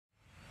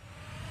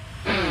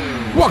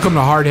Welcome to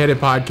Hardheaded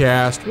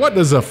Podcast. What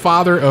does a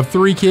father of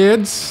 3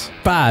 kids,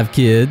 5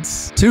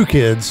 kids, 2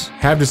 kids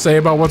have to say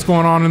about what's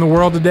going on in the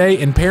world today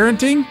in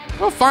parenting?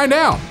 We'll find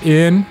out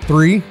in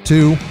 3,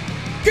 2.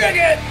 Kick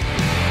It!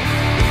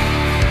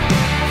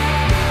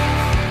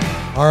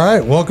 All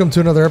right, welcome to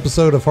another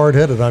episode of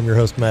Hardheaded. I'm your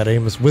host, Matt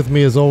Amos. With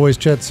me, as always,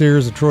 Chet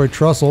Sears and Troy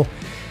Trussell.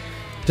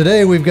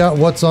 Today, we've got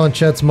what's on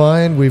Chet's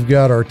mind. We've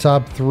got our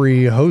top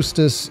 3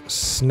 Hostess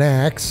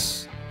Snacks.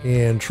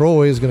 And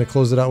Troy is going to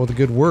close it out with a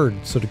good word.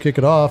 So to kick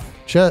it off,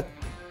 Chet.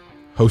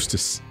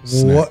 Hostess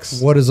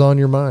Snacks. What is on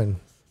your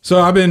mind?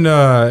 So I've been,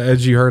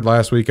 as you heard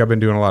last week, I've been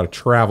doing a lot of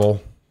travel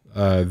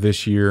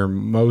this year.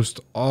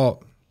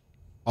 All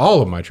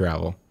of my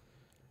travel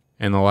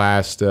in the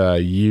last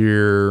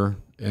year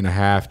and a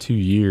half, 2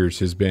 years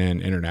has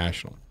been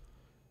international.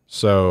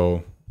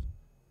 So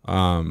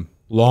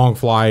long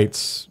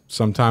flights,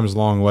 sometimes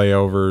long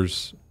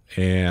layovers,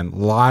 and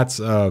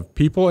lots of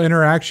people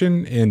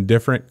interaction in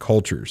different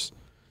cultures.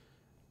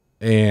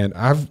 And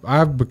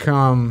I've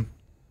become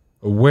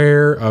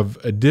aware of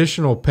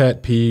additional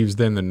pet peeves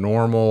than the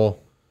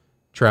normal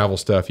travel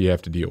stuff you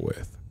have to deal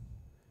with.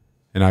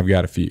 And I've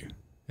got a few.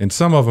 And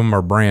some of them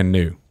are brand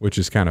new, which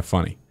is kind of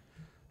funny.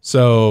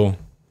 So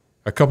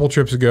a couple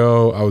trips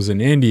ago, I was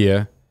in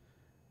India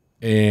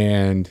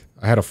and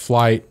I had a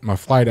flight. My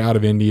flight out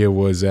of India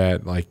was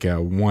at like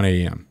 1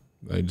 a.m.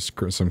 Just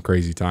some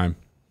crazy time.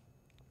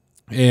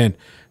 And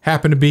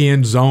happened to be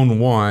in zone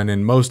 1,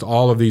 and most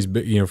all of these,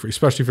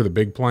 especially for the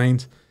big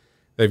planes,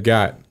 they've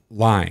got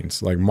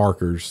lines, like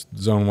markers,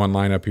 zone 1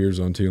 line up here,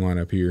 zone 2 line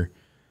up here.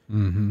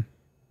 Mm-hmm.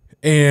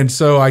 And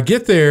so I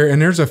get there,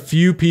 and there's a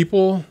few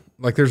people,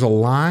 like there's a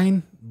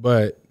line,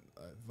 but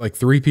like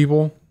 3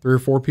 or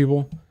 4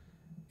 people,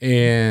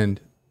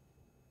 and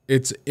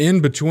it's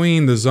in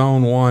between the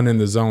zone 1 and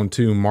the zone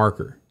 2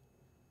 marker.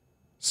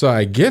 So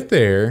I get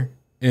there,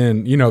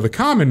 and, the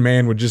common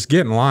man would just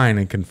get in line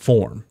and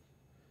conform.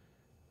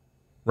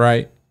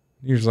 Right?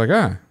 You're just like,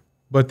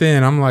 But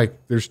then I'm like,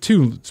 there's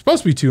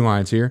supposed to be 2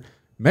 lines here.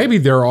 Maybe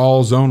they're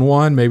all zone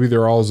 1. Maybe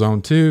they're all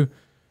zone 2.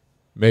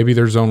 Maybe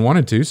they're zone 1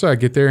 and 2. So I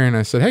get there and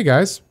I said, hey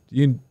guys,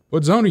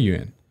 what zone are you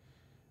in?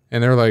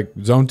 And they're like,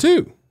 zone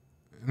 2.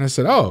 And I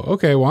said, oh,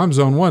 okay, well, I'm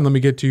zone 1. Let me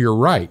get to your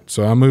right.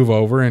 So I move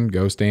over and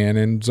go stand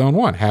in zone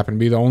 1. Happen to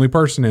be the only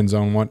person in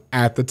zone 1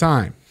 at the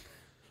time.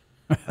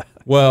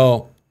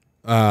 Well,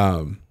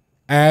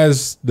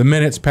 as the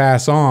minutes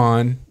pass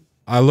on,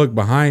 I look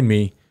behind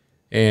me,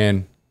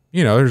 and,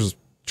 there's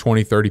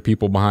 20, 30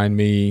 people behind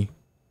me,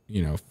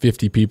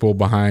 50 people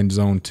behind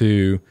zone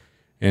 2,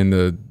 and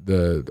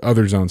the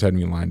other zones hadn't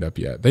even lined up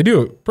yet. They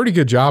do a pretty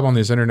good job on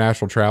this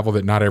international travel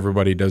that not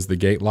everybody does the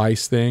gate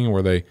lice thing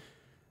where they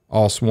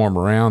all swarm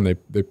around.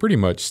 They pretty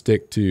much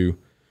stick to,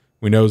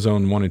 we know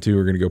zone 1 and 2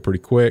 are going to go pretty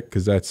quick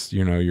because that's,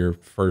 your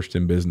first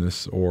in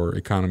business or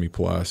economy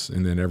plus,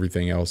 and then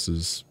everything else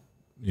is,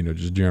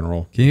 just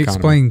general. Can you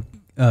economy.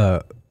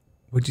 explain,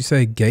 would you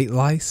say gate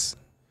lice?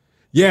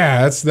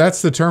 Yeah,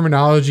 that's the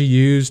terminology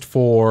used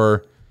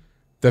for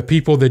the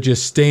people that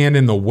just stand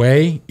in the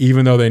way,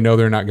 even though they know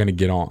they're not going to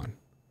get on.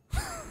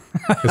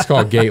 It's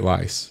called gate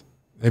lice.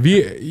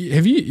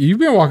 You've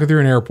been walking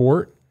through an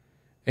airport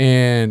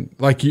and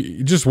like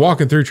you just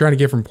walking through trying to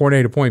get from point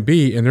A to point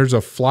B, and there's a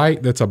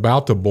flight that's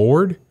about to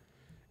board,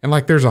 and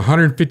like there's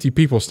 150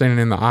 people standing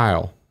in the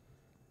aisle,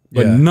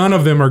 but none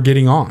of them are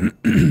getting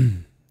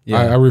on.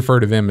 I refer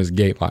to them as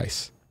gate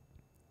lice.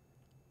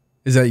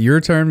 Is that your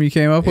term you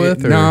came up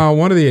with? No,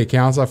 one of the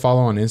accounts I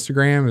follow on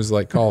Instagram is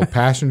like called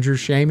passenger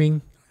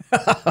shaming,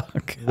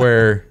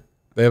 where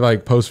they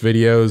like post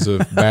videos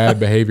of bad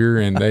behavior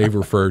and they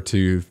refer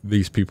to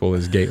these people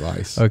as gate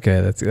lice. Okay,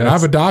 that's and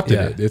I've adopted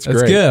it. It's great.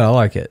 That's good. I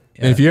like it.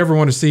 Yeah. And if you ever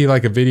want to see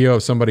like a video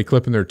of somebody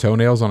clipping their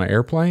toenails on an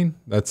airplane,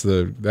 that's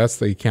the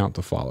account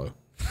to follow.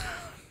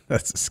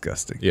 That's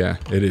disgusting. Yeah,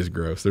 it is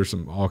gross. There's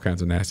all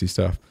kinds of nasty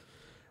stuff.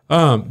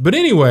 But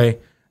anyway,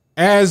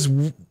 as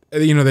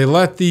they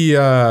let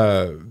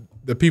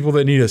the people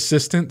that need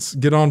assistance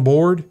get on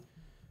board,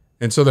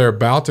 and so they're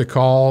about to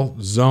call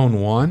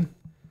zone 1.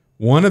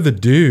 One of the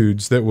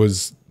dudes that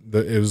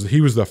he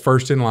was the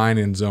first in line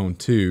in zone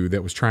 2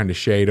 that was trying to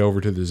shade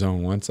over to the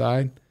zone 1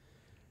 side,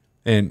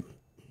 and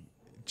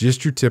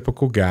just your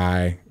typical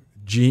guy,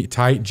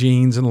 tight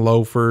jeans and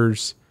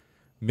loafers,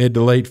 mid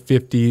to late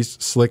 50s,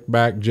 slick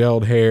back,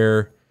 gelled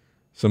hair,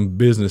 some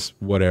business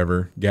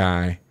whatever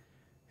guy.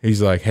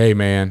 He's like, hey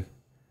man,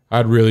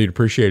 I'd really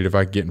appreciate it if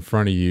I could get in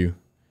front of you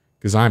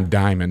because I'm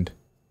diamond.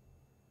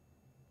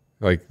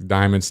 Like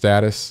diamond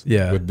status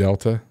with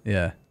Delta.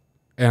 Yeah.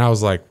 And I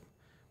was like,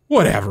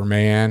 whatever,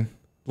 man.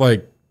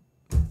 Like,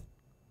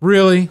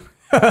 really?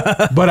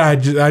 But I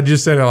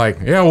just said it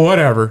like, yeah,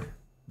 whatever.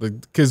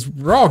 Because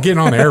we're all getting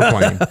on the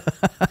airplane.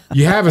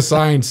 You have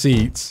assigned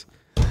seats.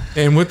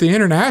 And with the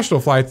international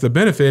flights, the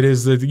benefit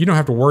is that you don't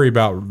have to worry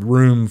about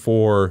room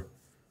for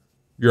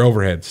your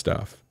overhead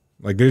stuff.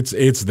 Like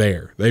it's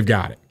there. They've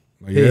got it.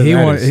 Like, he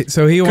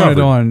wanted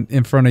on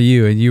in front of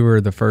you, and you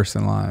were the first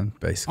in line,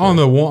 basically.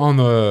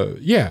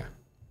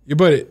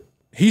 But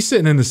he's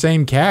sitting in the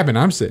same cabin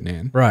I'm sitting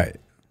in. Right.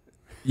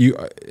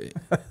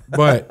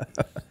 But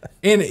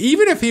and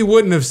even if he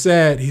wouldn't have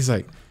said, he's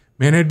like,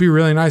 man, it'd be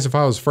really nice if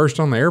I was first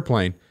on the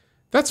airplane.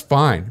 That's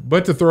fine.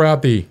 But to throw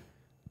out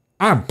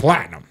I'm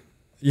platinum,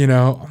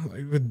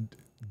 I'm like,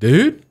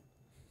 dude,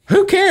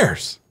 who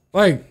cares?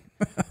 Like,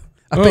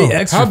 I pay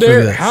extra for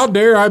this. How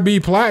dare I be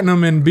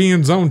platinum and be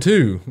in zone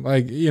 2?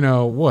 Like,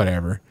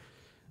 whatever.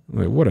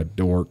 Like, what a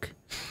dork.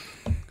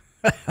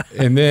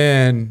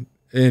 and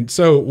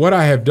so what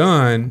I have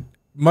done,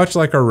 much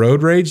like our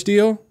road rage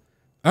deal,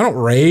 I don't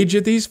rage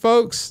at these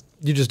folks.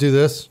 You just do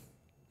this?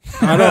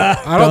 I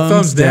don't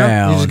thumbs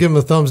down. You just give them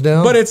a thumbs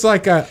down? But it's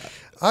like I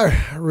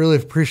really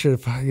appreciate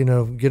if I,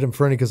 get in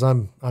front of you because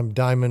I'm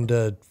diamond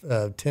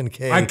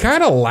 10K. I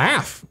kind of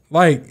laugh.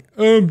 Like,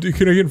 can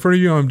I get in front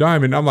of you? I'm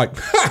diamond. I'm like,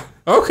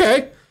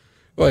 okay.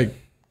 Like,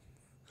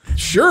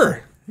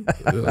 sure.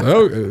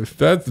 If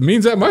that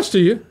means that much to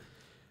you.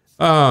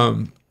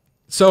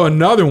 So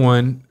another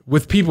one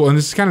with people, and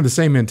this is kind of the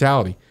same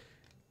mentality.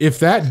 If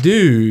that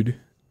dude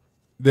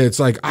that's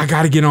like, I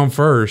got to get on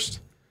first,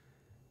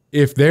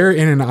 if they're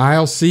in an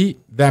aisle seat,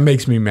 that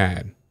makes me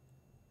mad.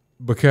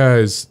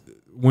 Because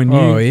when you...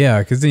 Oh, yeah,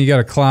 because then you got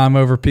to climb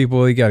over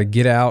people. You got to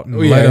get out and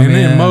let them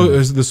in.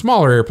 in. The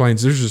smaller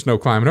airplanes, there's just no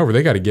climbing over.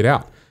 They got to get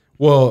out.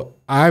 Well,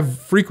 I've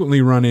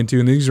frequently run into,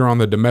 and these are on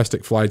the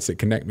domestic flights that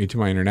connect me to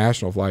my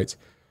international flights,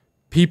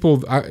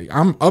 people,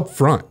 I'm up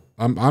front.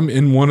 I'm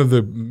in one of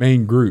the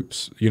main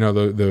groups,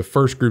 the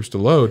first groups to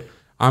load.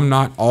 I'm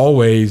not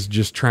always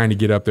just trying to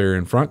get up there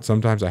in front.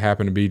 Sometimes I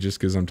happen to be just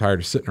because I'm tired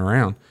of sitting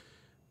around.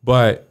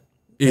 But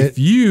if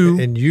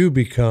you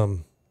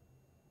become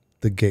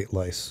the gate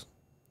lice.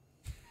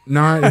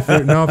 If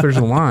there's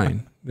a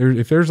line.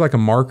 If there's like a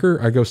marker,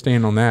 I go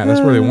stand on that.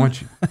 That's where they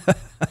want you.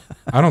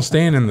 I don't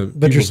stand in the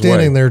But you're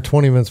standing there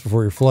 20 minutes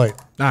before your flight.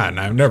 No,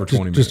 never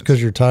 20 minutes. Just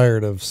because you're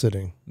tired of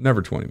sitting.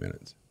 Never 20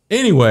 minutes.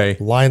 Anyway.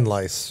 Line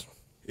lice.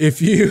 If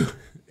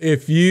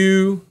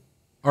you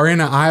are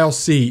in an aisle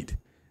seat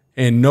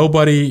and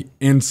nobody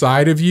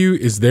inside of you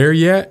is there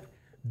yet,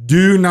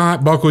 do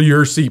not buckle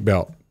your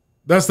seatbelt.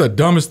 That's the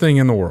dumbest thing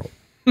in the world.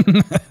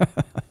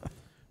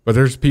 But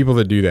there's people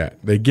that do that.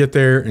 They get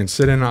there and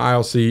sit in an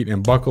aisle seat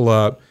and buckle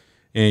up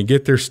and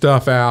get their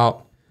stuff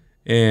out.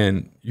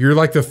 And you're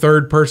like the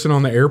third person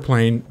on the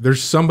airplane.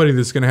 There's somebody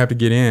that's going to have to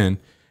get in.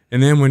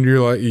 And then when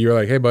you're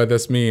like, hey, bud,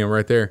 that's me. I'm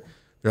right there.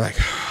 They're like,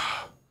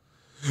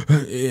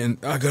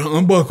 and I got to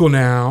unbuckle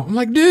now. I'm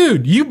like,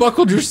 dude, you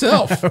buckled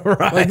yourself.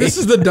 Right. Like, this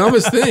is the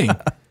dumbest thing.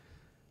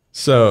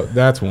 So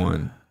that's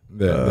one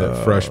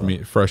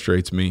that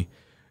frustrates me.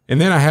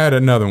 And then I had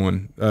another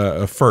one,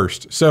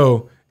 first.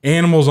 So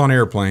animals on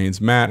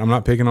airplanes. Matt, I'm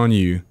not picking on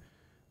you.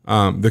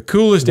 The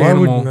coolest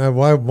animal.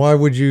 Why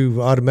would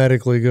you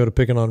automatically go to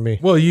picking on me?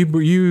 Well,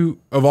 you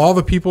of all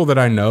the people that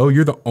I know,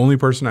 you're the only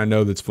person I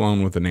know that's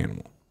flown with an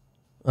animal.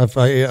 I've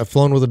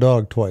flown with a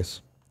dog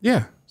twice.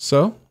 Yeah.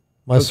 So?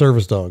 My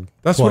service dog.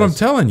 That's twice. what I'm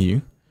telling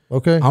you.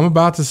 Okay. I'm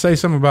about to say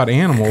something about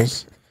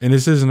animals, and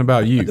this isn't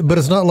about you. But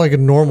it's not like a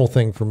normal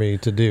thing for me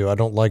to do. I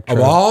don't like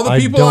traveling. Of all the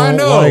people I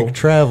know. I don't like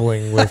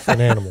traveling with an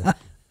animal.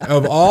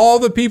 Of all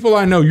the people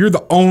I know, you're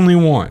the only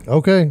one.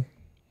 Okay.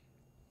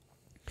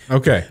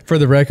 For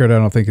the record, I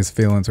don't think his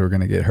feelings were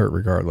going to get hurt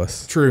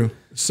regardless. True.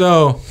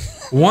 So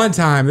one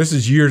time, this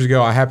is years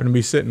ago, I happened to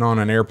be sitting on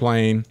an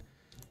airplane,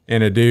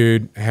 and a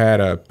dude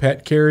had a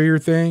pet carrier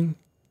thing.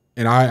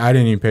 And I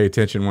didn't even pay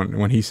attention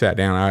when he sat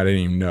down. I didn't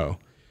even know.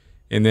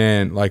 And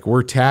then, like,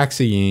 we're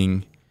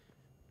taxiing,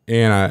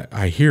 and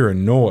I hear a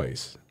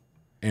noise.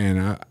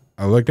 And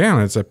I look down,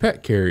 and it's a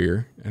pet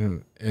carrier.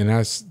 And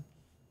I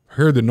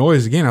heard the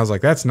noise again. I was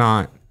like, that's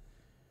not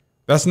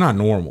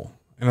normal.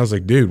 And I was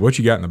like, dude, what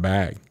you got in the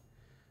bag?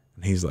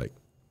 And he's like,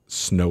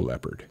 snow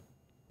leopard.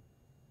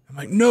 I'm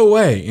like, no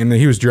way. And then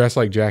he was dressed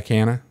like Jack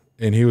Hanna,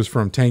 and he was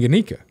from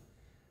Tanganyika.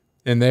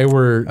 And they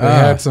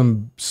had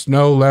some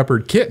snow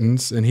leopard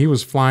kittens, and he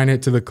was flying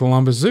it to the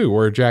Columbus Zoo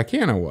where Jack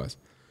Hanna was,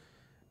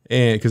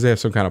 and because they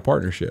have some kind of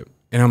partnership.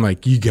 And I'm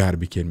like, you got to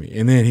be kidding me.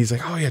 And then he's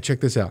like, oh yeah,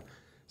 check this out.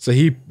 So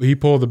he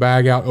pulled the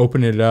bag out,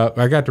 opened it up.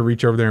 I got to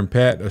reach over there and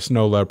pet a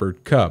snow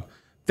leopard cub.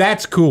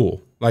 That's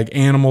cool. Like,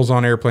 animals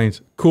on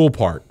airplanes, cool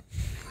part.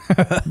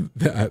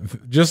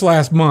 Just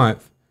last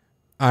month,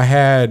 I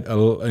had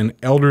an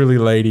elderly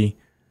lady,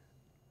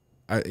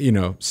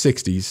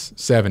 60s,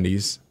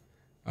 70s.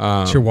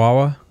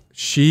 Chihuahua?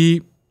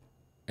 She,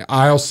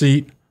 aisle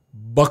seat,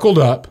 buckled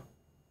up,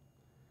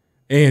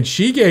 and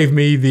she gave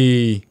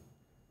me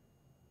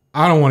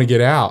I don't want to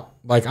get out.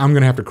 Like, I'm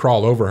going to have to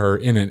crawl over her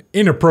in an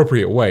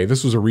inappropriate way.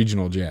 This was a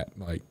regional jet.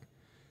 And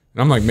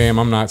I'm like, ma'am,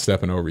 I'm not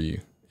stepping over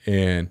you.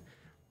 And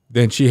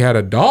then she had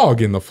a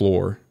dog in the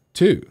floor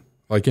too,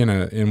 like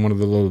in one of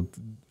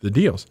the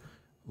deals.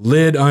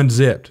 Lid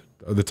unzipped,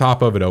 the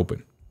top of it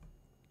open.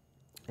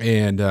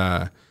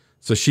 And,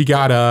 so she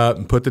got up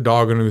and put the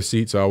dog under the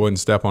seat so I wouldn't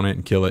step on it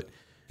and kill it.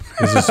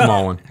 It's a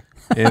small one.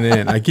 And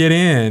then I get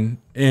in,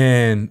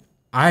 and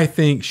I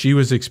think she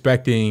was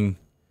expecting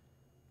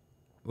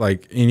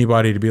like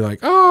anybody to be like,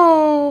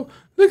 oh,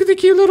 look at the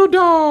cute little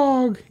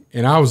dog.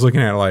 And I was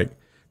looking at it like,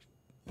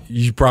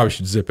 you probably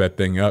should zip that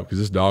thing up because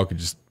this dog could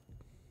just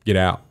get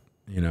out,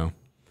 you know.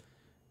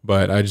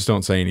 But I just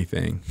don't say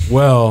anything.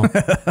 Well,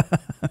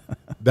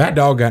 that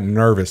dog got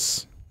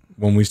nervous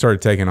when we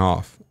started taking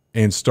off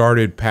and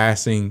started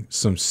passing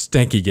some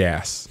stinky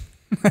gas.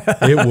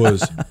 It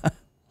was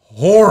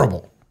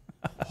horrible.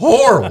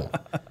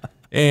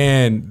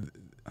 And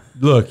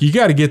look, you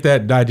got to get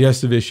that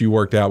digestive issue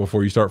worked out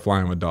before you start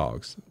flying with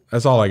dogs.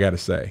 That's all I got to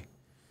say.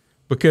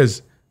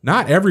 Because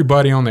not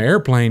everybody on the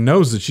airplane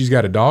knows that she's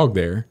got a dog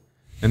there.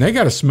 And they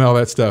got to smell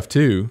that stuff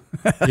too,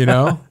 you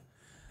know?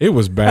 It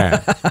was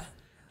bad.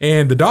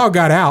 And the dog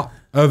got out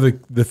of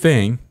the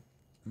thing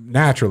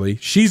naturally.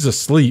 She's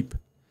asleep.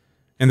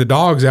 And the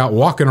dog's out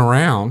walking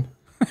around.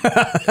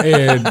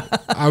 And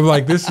I'm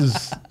like, this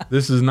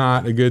is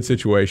not a good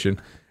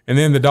situation. And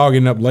then the dog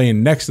ended up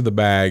laying next to the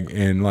bag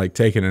and like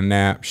taking a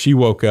nap. She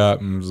woke up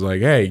and was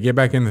like, hey, get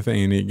back in the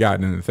thing. And it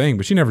got in the thing,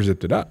 but she never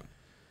zipped it up.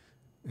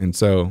 And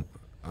so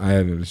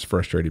it just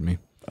frustrated me,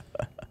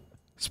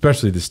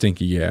 especially the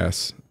stinky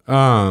gas.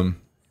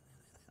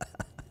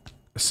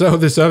 So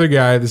this other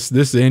guy,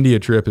 this India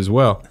trip as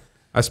well.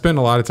 I spend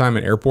a lot of time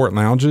in airport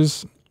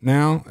lounges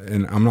now,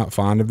 and I'm not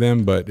fond of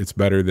them, but it's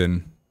better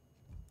than,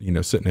 you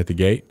know, sitting at the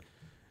gate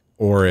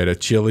or at a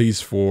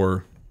Chili's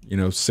for,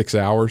 6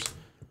 hours.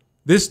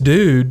 This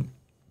dude,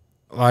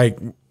 like,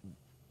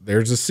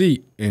 there's a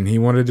seat and he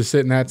wanted to sit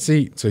in that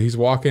seat. So he's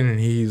walking and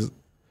he's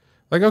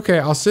like, okay,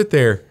 I'll sit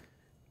there,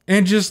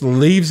 and just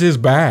leaves his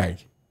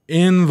bag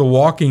in the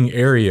walking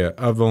area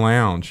of the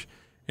lounge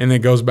and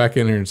then goes back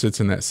in there and sits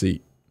in that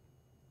seat.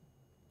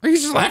 Like, he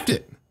just left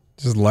it.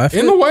 Just left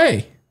in the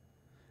way.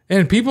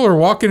 And people are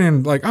walking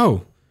in like,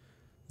 oh,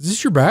 is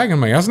this your bag? I'm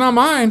like, that's not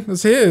mine.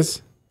 That's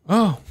his.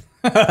 Oh.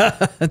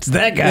 That's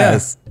that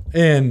guy's.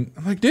 Yeah. And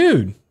I'm like,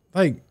 dude,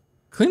 like,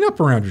 clean up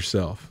around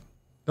yourself.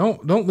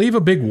 Don't leave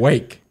a big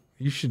wake.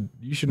 You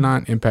should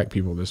not impact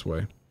people this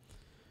way.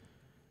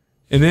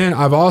 And then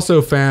I've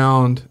also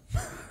found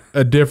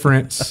a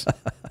difference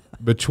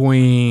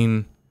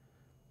between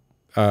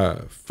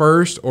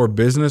first or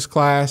business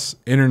class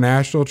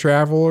international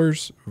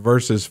travelers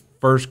versus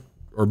first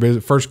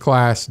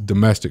class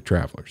domestic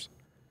travelers.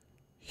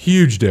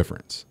 Huge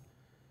difference.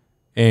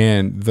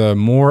 And the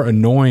more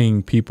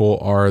annoying people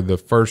are the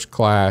first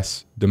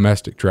class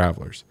domestic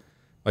travelers.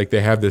 Like,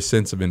 they have this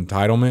sense of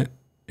entitlement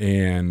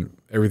and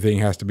everything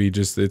has to be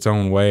just its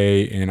own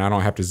way. And I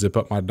don't have to zip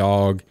up my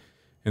dog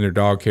in their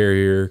dog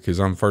carrier because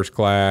I'm first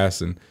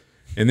class. And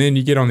then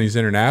you get on these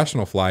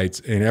international flights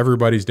and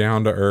everybody's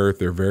down to earth.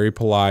 They're very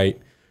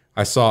polite.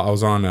 I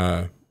was on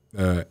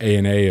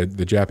ANA,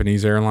 the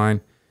Japanese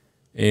airline,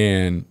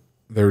 and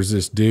there was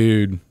this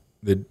dude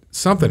that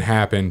something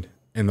happened,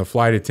 and the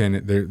flight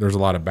attendant, there's a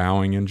lot of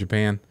bowing in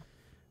Japan,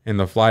 and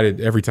the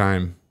flight, every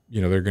time,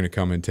 they're going to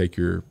come and take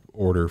your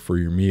order for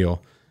your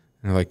meal.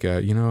 And they're like,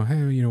 hey,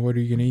 what are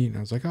you going to eat? And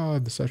I was like, oh,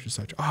 the such and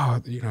such. Oh,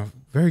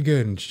 very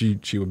good. And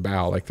she would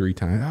bow like 3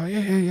 times. Oh,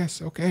 yeah,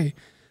 yes, okay.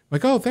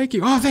 Like, oh, thank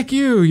you. Oh, thank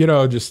you.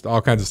 Just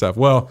all kinds of stuff.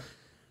 Well,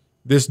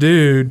 this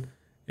dude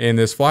and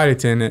this flight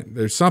attendant,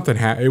 there's something,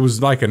 it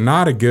was like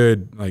not a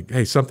good, like,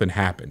 hey, something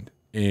happened.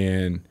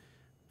 And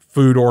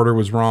food order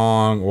was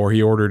wrong, or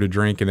he ordered a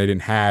drink and they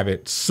didn't have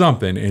it,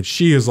 something. And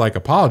she is like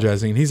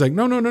apologizing. And he's like,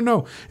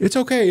 no. It's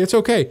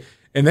okay.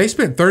 And they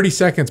spent 30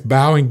 seconds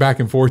bowing back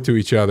and forth to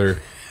each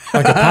other,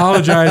 like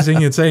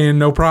apologizing and saying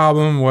no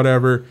problem,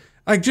 whatever.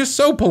 Like, just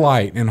so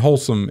polite and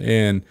wholesome.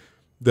 And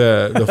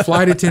the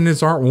flight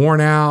attendants aren't worn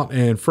out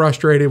and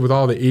frustrated with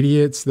all the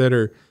idiots that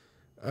are,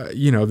 that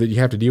you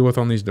have to deal with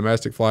on these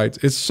domestic flights.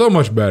 It's so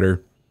much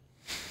better.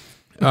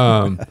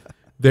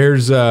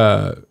 There's,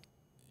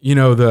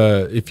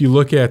 if you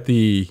look at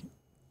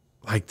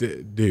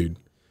dude,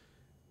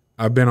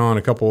 I've been on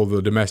a couple of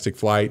the domestic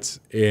flights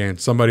and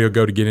somebody will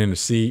go to get in a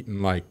seat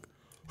and like,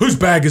 whose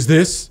bag is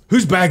this?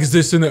 Whose bag is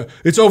this?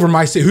 It's over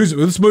my seat.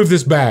 Let's move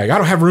this bag. I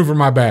don't have room for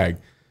my bag.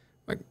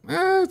 Like,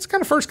 it's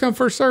kind of first come,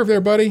 first serve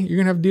there, buddy. You're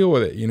going to have to deal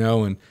with it,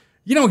 and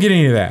you don't get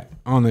any of that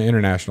on the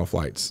international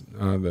flights,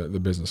 the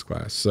business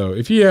class. So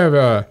if you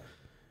have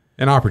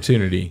an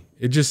opportunity,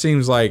 it just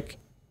seems like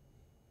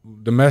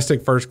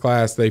domestic first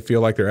class, they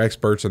feel like they're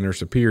experts and they're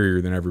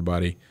superior than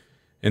everybody.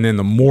 And then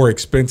the more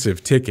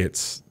expensive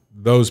tickets,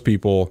 those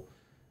people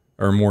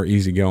are more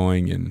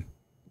easygoing and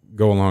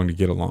go along to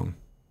get along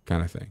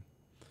kind of thing.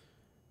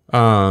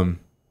 I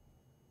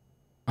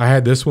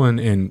had this one,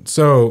 and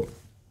so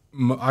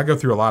I go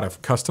through a lot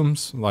of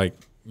customs, like,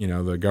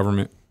 the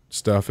government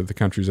stuff of the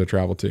countries I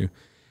travel to. You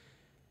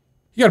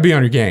got to be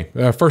on your game.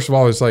 First of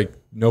all, there's like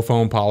no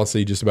phone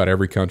policy just about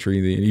every country.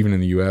 Even in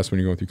the U.S., when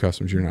you're going through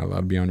customs, you're not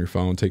allowed to be on your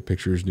phone, take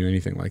pictures, do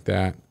anything like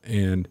that.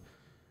 And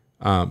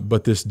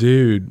but this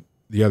dude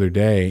the other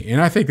day,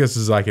 and I think this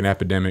is like an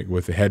epidemic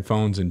with the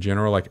headphones in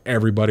general, like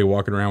everybody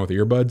walking around with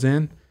earbuds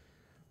in.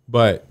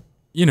 But,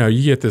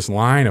 you get this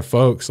line of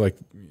folks, like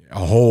a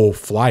whole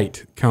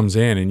flight comes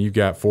in and you've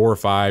got 4 or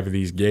 5 of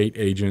these gate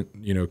agent,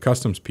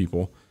 customs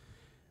people,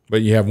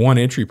 but you have one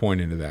entry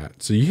point into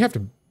that. So you have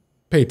to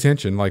pay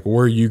attention, like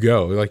where you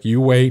go. Like, you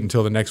wait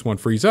until the next one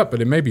frees up,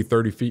 but it may be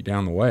 30 feet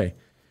down the way.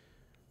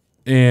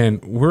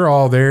 And we're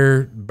all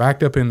there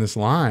backed up in this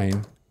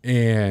line,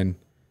 and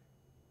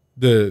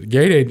the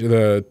gate agent,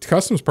 the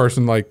customs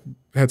person, like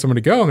had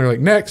somebody go, and they're like,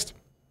 next,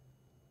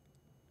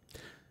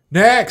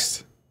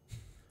 and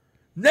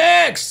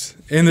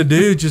the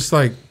dude just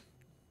like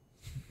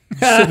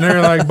sitting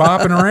there like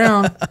bopping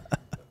around,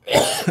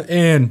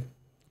 and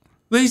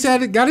he's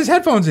got his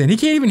headphones in. He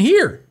can't even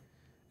hear,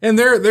 and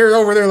they're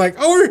over there like,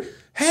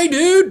 hey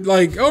dude,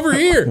 like over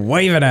here,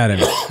 waving at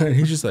him, and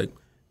he's just like,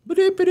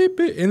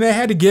 and they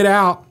had to get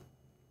out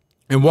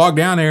and walk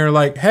down there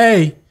like,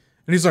 hey,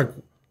 and he's like,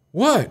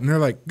 what? And they're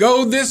like,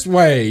 go this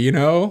way, you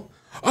know?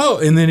 Oh,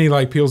 and then he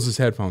like peels his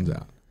headphones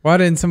out. Why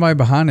didn't somebody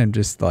behind him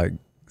just like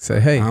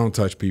say, hey? I don't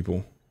touch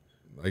people.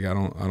 Like I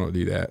don't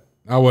do that.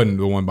 I wasn't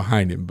the one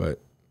behind him, but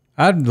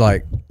I'd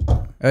like,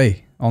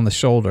 hey, on the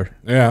shoulder.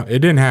 Yeah, it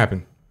didn't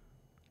happen.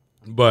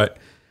 But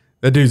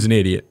that dude's an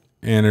idiot.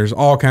 And there's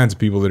all kinds of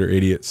people that are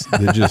idiots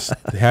that just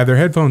have their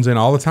headphones in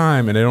all the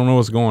time and they don't know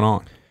what's going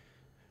on.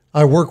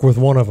 I work with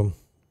one of them.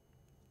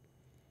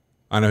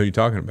 I know who you're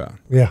talking about.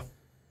 Yeah.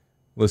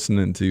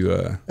 Listening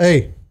to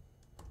Hey.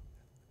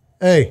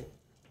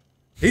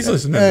 He's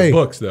listening to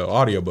books though,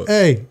 audio books.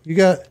 Hey, you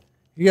got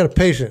a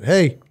patient.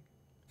 Hey.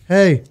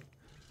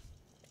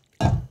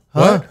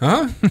 What?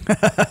 Huh?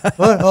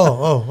 What?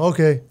 Oh,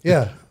 okay.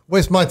 Yeah.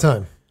 Waste my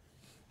time.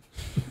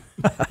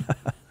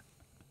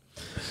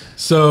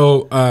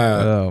 So,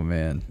 oh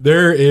man,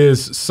 there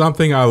is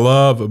something I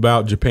love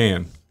about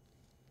Japan,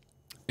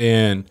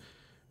 and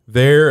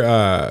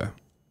they're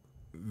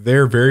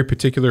very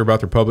particular about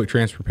their public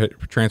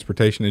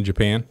transportation in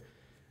Japan,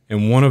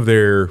 and one of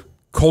their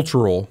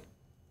cultural,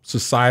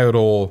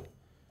 societal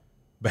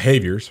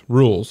behaviors,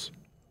 rules,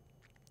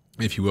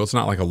 if you will, it's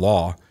not like a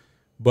law,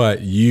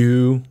 but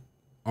you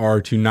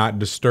are to not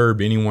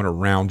disturb anyone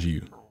around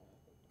you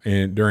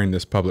during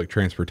this public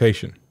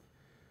transportation.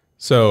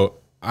 So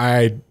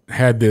I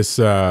had this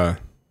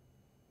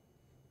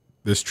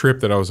this trip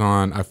that I was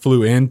on. I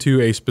flew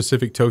into a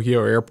specific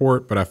Tokyo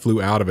airport, but I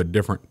flew out of a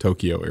different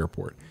Tokyo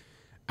airport,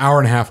 hour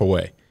and a half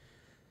away.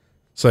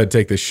 So I had to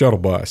take this shuttle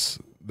bus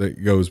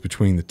that goes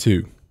between the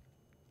two.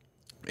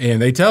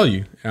 And they tell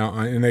you,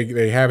 and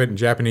they have it in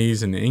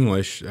Japanese and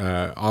English,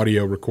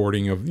 audio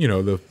recording of,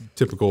 the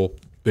typical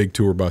big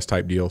tour bus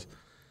type deals.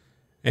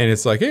 And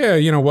it's like,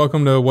 yeah,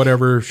 welcome to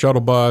whatever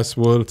shuttle bus.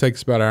 Well, it'll take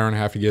us about an hour and a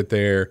half to get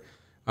there.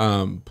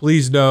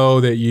 Please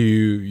know that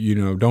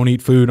you don't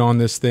eat food on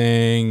this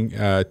thing.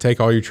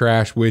 Take all your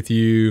trash with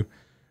you.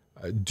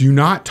 Do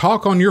not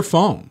talk on your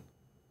phone.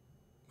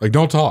 Like,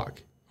 don't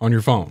talk on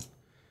your phone.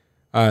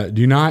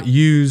 Do not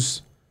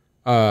use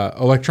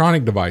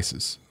electronic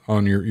devices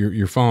on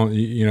your phone.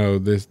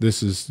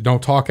 This is,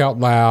 don't talk out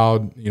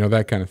loud,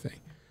 that kind of thing.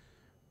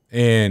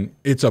 And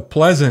it's a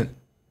pleasant,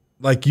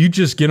 like, you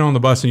just get on the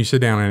bus and you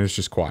sit down and it's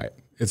just quiet.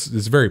 It's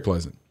very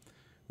pleasant.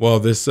 Well,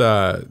 this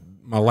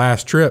my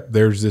last trip,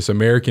 there's this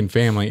American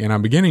family, and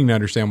I'm beginning to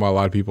understand why a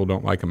lot of people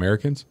don't like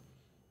Americans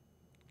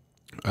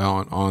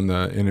on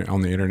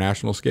the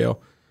international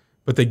scale.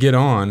 But they get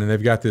on and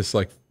they've got this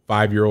like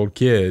 5-year-old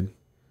kid,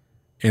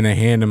 and they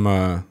hand him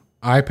a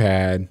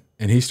iPad,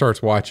 and he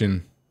starts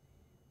watching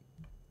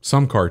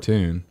some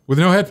cartoon with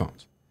no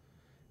headphones,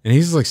 and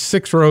he's like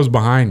 6 rows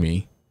behind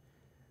me.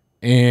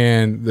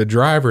 And the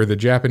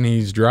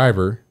Japanese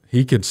driver,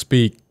 he could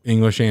speak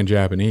English and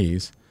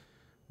Japanese,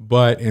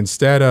 but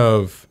instead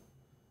of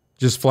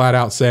just flat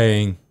out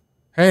saying,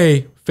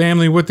 hey,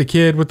 family with the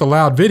kid with the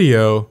loud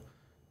video,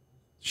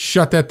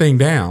 shut that thing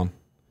down.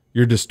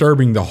 You're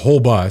disturbing the whole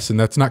bus, and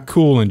that's not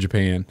cool in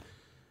Japan.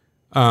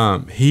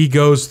 He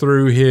goes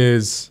through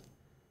his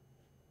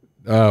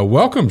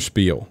welcome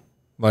spiel,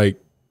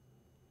 like,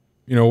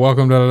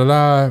 welcome,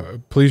 da-da-da-da,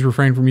 please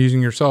refrain from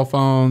using your cell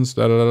phones,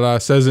 da-da-da-da,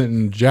 says it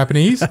in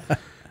Japanese.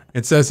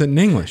 It says it in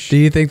English. Do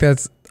you think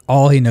that's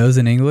all he knows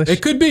in English?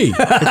 It could be.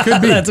 It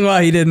could be. That's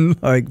why he didn't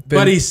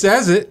But he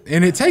says it,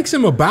 and it takes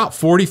him about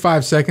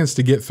 45 seconds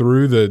to get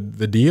through the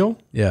deal.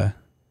 Yeah.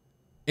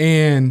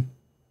 And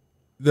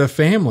the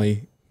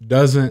family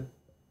they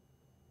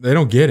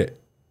don't get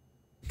it.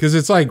 Because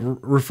it's like,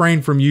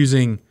 refrain from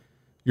using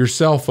your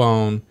cell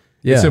phone.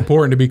 Yeah. It's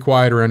important to be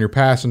quiet around your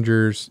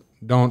passengers.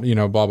 Don't,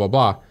 blah, blah,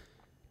 blah.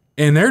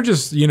 And they're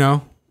just,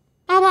 bye-bye,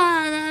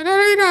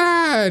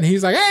 and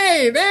he's like,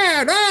 hey,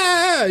 Dad,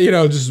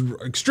 just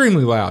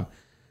extremely loud.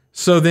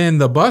 So then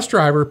the bus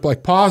driver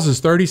like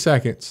pauses 30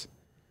 seconds.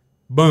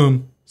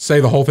 Boom, say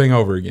the whole thing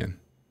over again.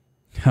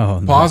 Oh,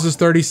 no. Pauses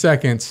 30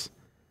 seconds,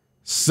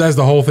 says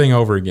the whole thing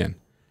over again.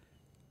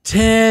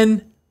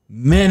 10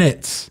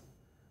 minutes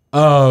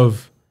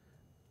of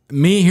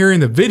me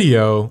hearing the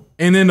video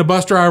and then the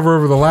bus driver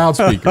over the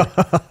loudspeaker.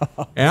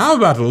 And I'm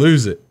about to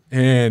lose it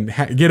and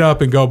get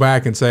up and go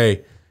back and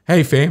say,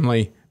 hey,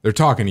 family, they're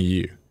talking to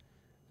you.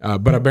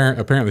 But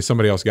apparently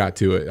somebody else got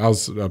to it. I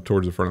was up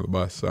towards the front of the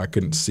bus, so I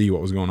couldn't see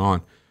what was going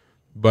on.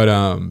 But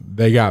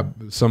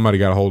somebody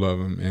got a hold of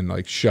him and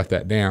like shut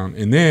that down.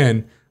 And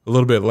then a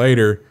little bit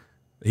later,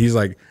 he's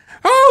like,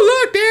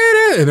 oh, look,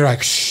 Dad. And they're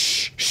like,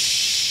 shh,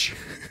 shh.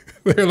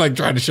 They're like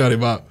trying to shut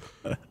him up,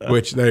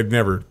 which they've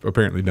never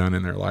apparently done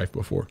in their life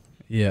before.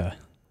 Yeah.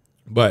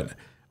 But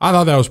I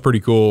thought that was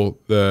pretty cool.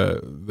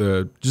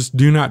 The just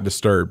do not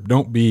disturb.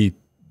 Don't be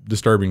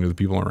disturbing to the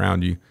people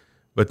around you.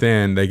 But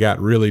then they got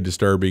really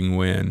disturbing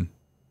when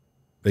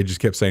they just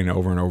kept saying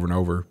over and over and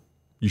over,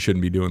 you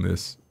shouldn't be doing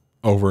this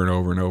over and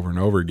over and over and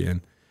over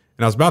again.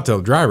 And I was about to tell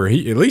the driver, at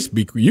least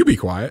be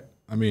quiet.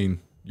 I mean,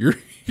 you're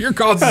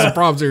causing some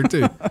problems here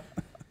too.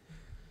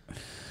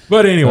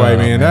 But anyway,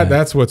 man,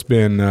 that's what's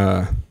been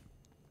going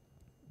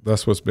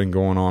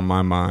on in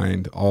my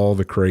mind. All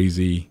the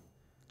crazy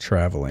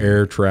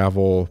air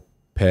travel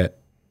pet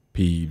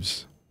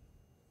peeves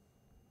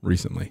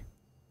recently.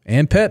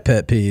 And pet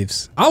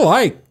peeves.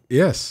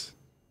 Yes.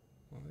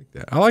 I like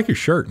that. I like your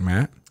shirt,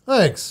 Matt.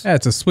 Thanks. Yeah,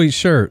 it's a sweet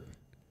shirt.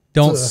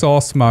 Don't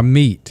sauce my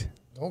meat.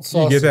 Don't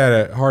sauce. You get that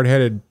at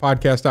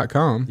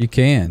hardheadedpodcast.com. You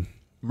can.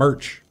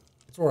 Merch.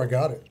 That's where I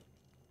got it.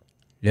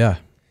 Yeah.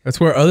 That's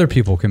where other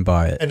people can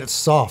buy it. And it's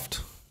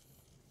soft.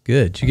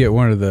 Good. You get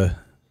one of the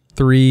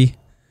 3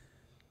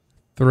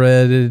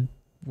 threaded,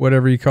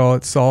 whatever you call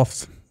it,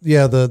 soft.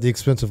 Yeah, the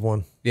expensive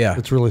one. Yeah.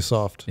 It's really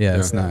soft. Yeah,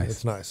 it's nice.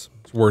 It's nice.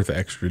 It's worth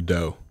extra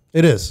dough.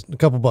 It is. A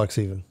couple bucks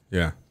even.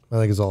 Yeah. I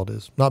think is all it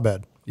is. Not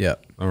bad. Yeah.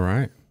 All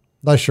right.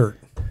 Nice shirt.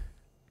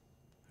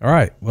 All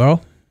right.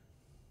 Well,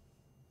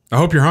 I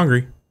hope you're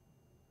hungry.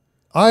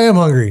 I am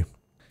hungry.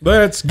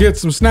 Let's get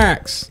some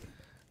snacks.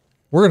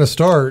 We're going to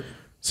start.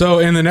 So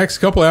in the next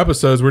couple of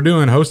episodes, we're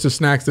doing Hostess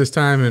Snacks this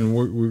time, and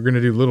we're going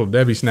to do Little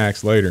Debbie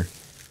Snacks later.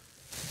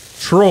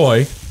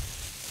 Troy,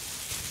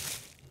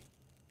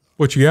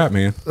 what you got,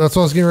 man? That's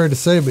what I was getting ready to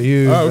say, but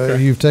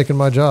you've taken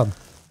my job.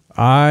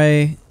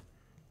 I'm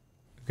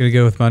going to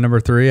go with my number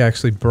 3. I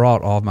actually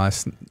brought all my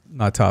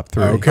top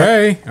 3.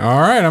 Okay. All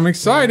right. I'm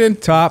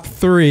excited. Top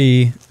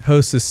 3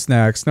 Hostess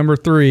Snacks. Number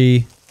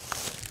 3,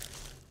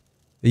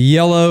 the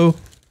yellow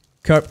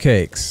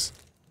cupcakes.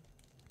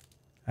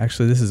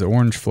 Actually, this is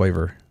orange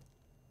flavor.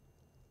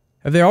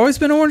 Have they always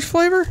been orange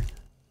flavor?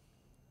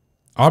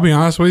 I'll be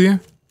honest with you.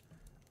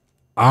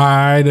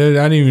 I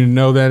didn't even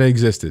know that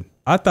existed.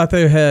 I thought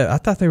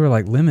they were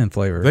like lemon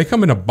flavor. They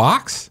come in a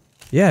box?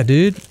 Yeah,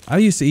 dude. I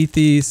used to eat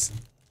these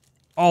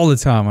all the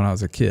time when I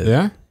was a kid.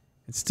 Yeah.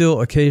 And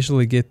still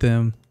occasionally get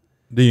them.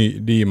 Do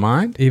you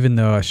mind? Even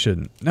though I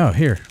shouldn't. No,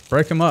 here,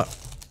 break them up.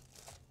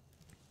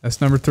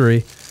 That's number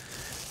 3.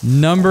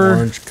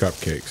 Orange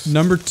cupcakes.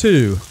 Number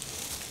 2.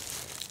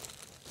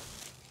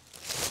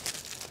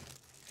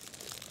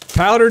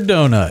 Powdered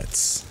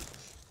donuts.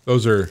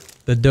 Those are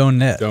The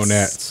donettes.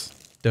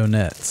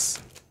 donettes.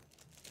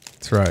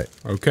 That's right.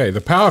 Okay,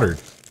 the powdered.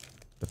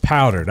 The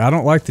powdered. I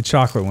don't like the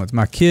chocolate ones.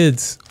 My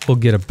kids will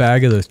get a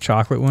bag of those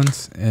chocolate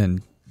ones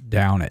and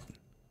down it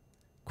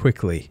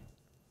quickly.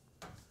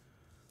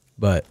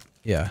 But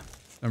yeah,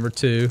 number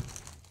 2.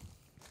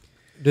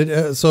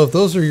 So if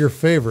those are your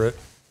favorite,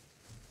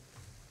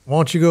 why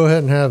don't you go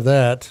ahead and have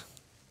that?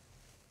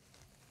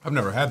 I've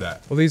never had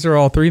that. Well, these are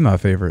all 3 my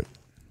favorite.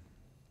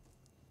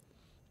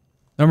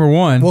 Number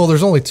 1. Well,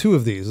 there's only 2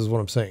 of these, is what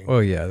I'm saying. Oh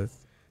yeah.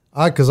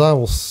 Because I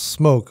will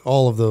smoke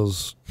all of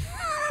those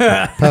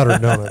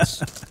powdered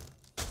donuts.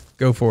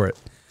 Go for it.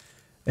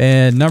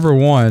 And number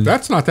 1.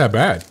 That's not that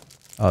bad.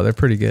 Oh, they're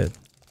pretty good.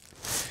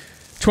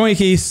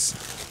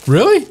 Twinkies.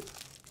 Really?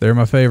 They're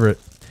my favorite.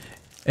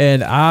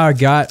 And I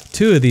got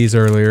 2 of these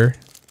earlier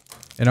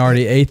and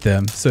already ate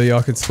them, so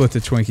y'all could split the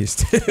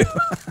Twinkies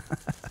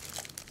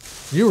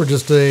too. You were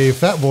just a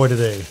fat boy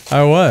today.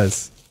 I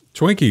was.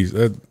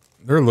 Twinkies,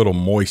 they're a little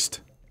moist.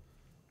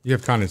 You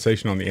have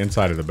condensation on the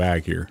inside of the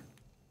bag here.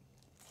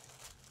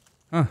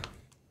 Huh.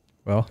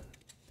 Well,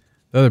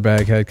 the other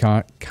bag had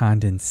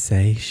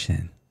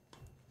condensation.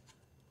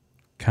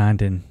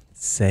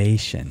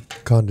 Condensation.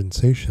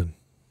 Condensation.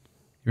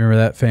 You remember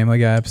that Family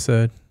Guy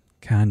episode?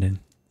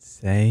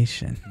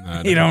 Condensation.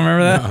 You don't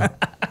remember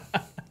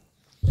that?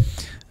 No.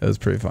 That was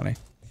pretty funny.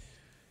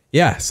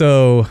 Yeah,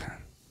 so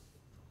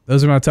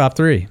those are my top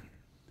 3.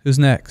 Who's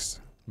next?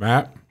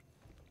 Matt?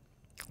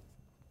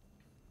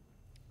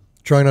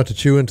 Try not to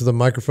chew into the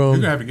microphone.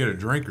 You're going to have to get a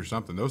drink or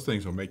something. Those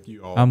things will make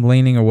you all... I'm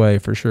leaning away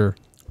for sure.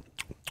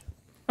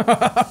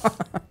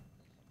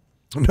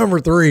 Number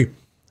 3,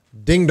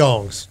 ding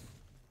dongs.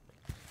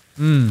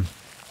 And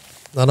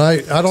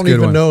I don't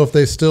even know if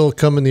they still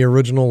come in the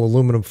original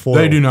aluminum foil.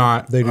 They do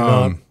not. They do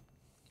not.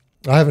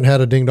 I haven't had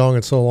a ding dong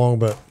in so long,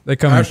 but they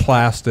come in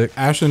plastic.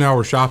 Ashley and I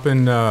were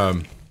shopping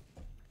about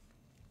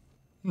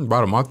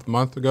a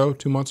month ago,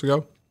 2 months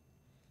ago.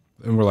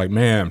 And we're like,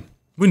 man,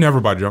 we never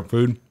buy junk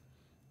food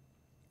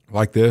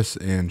like this.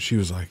 And she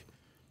was like,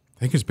 I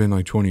think it's been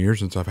like 20 years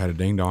since I've had a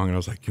ding dong. And I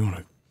was like, you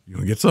want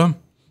to get some?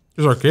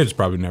 Because our kids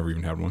probably never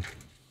even had one.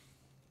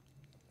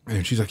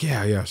 And she's like,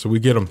 yeah. So we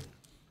get them.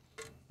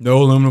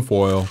 No aluminum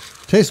foil.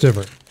 Tastes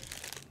different.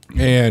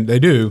 And they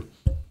do.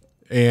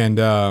 And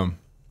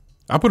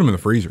I put them in the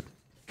freezer.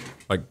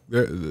 Like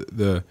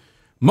the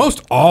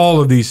most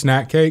all of these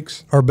snack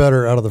cakes are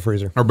better out of the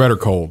freezer. Are better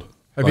cold.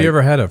 Have you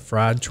ever had a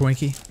fried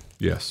Twinkie?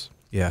 Yes.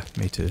 Yeah,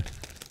 me too.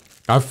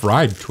 I've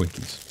fried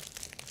Twinkies.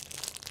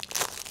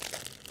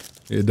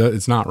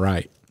 It's not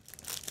right.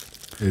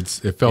 It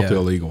felt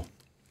illegal.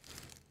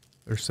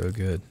 They're so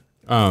good.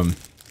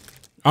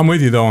 I'm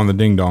with you though on the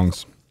ding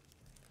dongs.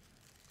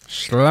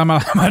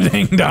 Shlama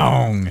ding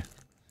dong.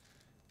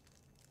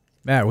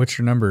 Matt, what's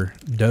your number?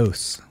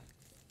 Dose.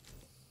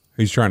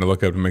 He's trying to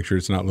look up to make sure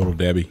it's not Little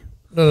Debbie.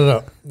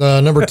 No.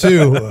 Number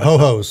 2,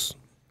 Ho-Hos.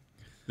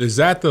 Is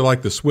that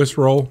the Swiss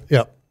roll?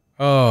 Yep.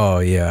 Oh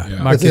yeah.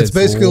 Yeah. It's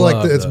basically like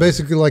those.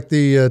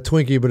 the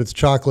Twinkie, but it's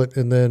chocolate,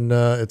 and then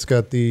it's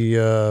got the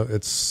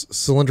it's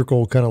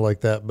cylindrical kind of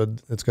like that, but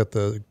it's got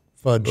the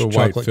fudge The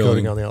white chocolate filling.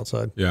 coating on the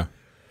outside. Yeah.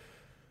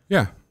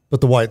 Yeah.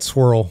 But the white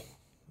swirl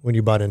when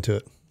you bite into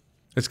it.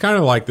 It's kind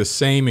of like the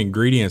same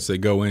ingredients that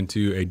go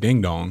into a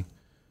ding dong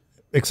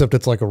Except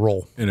it's like a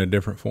roll. in a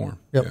different form.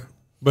 Yep. Yeah.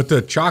 But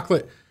the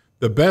chocolate,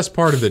 the best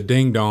part of the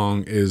ding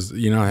dong is,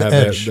 have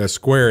edge. that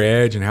square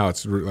edge and how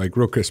it's like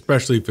real,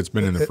 especially if it's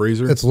been in the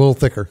freezer. It's a little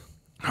thicker.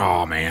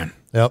 Oh, man.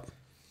 Yep.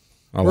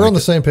 I We're like on the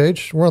it. same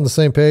page. We're on the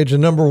same page.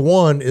 And number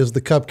 1 is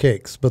the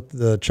cupcakes, but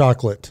the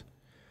chocolate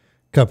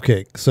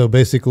cupcake. So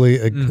basically,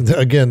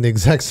 again, the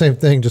exact same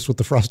thing, just with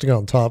the frosting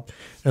on top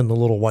and the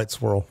little white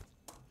swirl.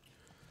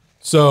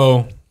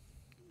 So,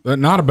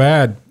 not a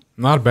bad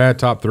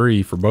top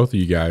 3 for both of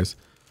you guys.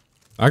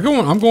 I'm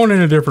going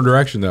in a different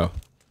direction though.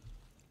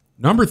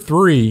 Number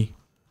 3,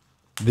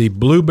 the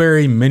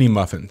blueberry mini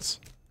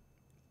muffins.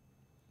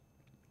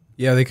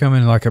 Yeah, they come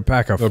in like a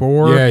pack of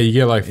 4. Yeah, you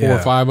get like 4 or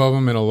Yeah. 5 of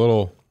them in a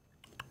little.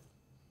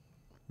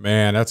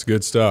 Man, that's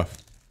good stuff.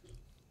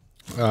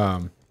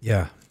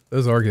 Yeah,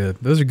 those are good.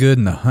 Those are good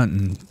in the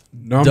hunting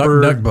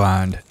duck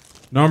blind.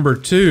 Number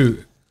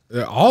 2,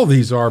 all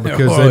these are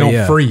because Oh, they don't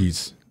yeah.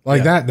 freeze.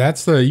 Like Yeah.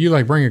 that's you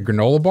like bring a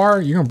granola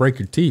bar, you're gonna break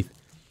your teeth.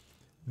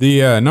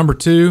 The number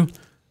 2,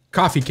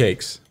 coffee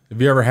cakes.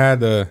 Have you ever had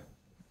the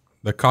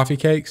coffee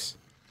cakes?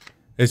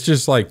 It's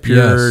just like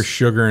pure Yes.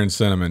 sugar and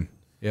cinnamon.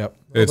 Yep.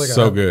 It's think I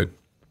so have. good.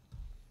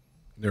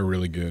 They're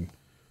really good.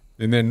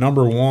 And then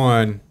number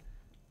 1,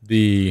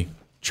 the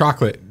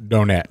chocolate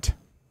donut.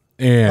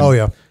 And Oh,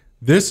 yeah.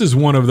 this is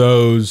one of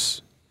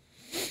those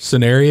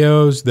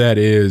scenarios that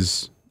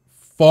is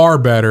far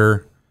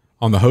better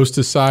on the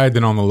Hostess side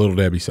than on the Little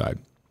Debbie side.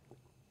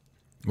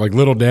 Like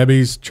Little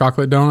Debbie's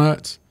chocolate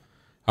donuts,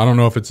 I don't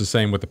know if it's the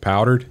same with the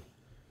powdered.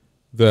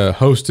 The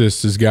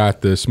Hostess has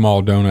got the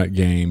small donut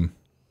game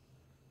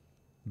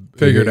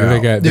Figured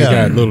out. They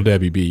got Little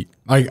Debbie beat.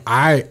 Like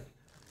I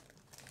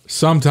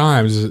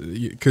sometimes,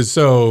 because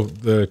so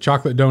the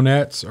chocolate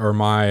donuts are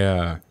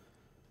my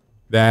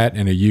that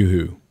and a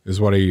Yoo-hoo is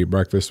what I eat at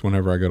breakfast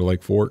whenever I go to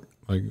Lake Fork,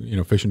 like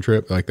fishing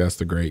trip. Like that's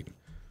the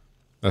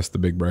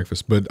big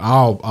breakfast. But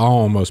I'll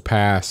almost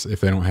pass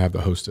if they don't have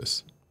the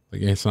Hostess.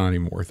 Like it's not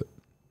even worth it.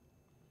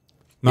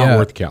 Not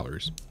worth the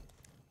calories.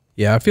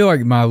 Yeah, I feel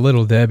like my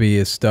Little Debbie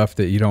is stuff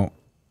that you don't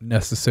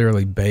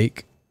necessarily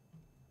bake,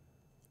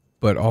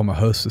 but all my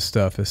Hostess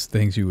stuff is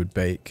things you would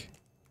bake.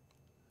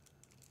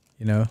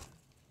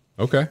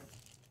 Okay.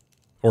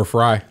 Or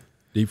fry,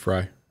 deep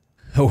fry.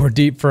 Or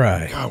deep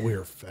fry. God, we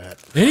are fat.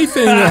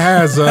 Anything that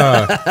has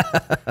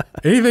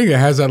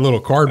that little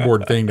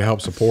cardboard thing to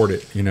help support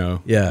it, Yeah,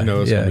 it's yeah.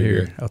 gonna be Here,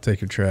 good. I'll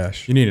take your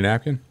trash. You need a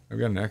napkin? I've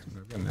got a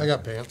napkin. I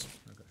got pants.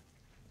 Okay.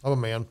 I'm a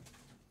man.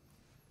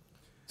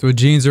 That's what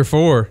jeans are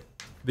for.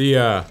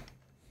 The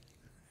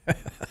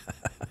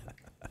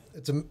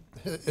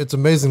It's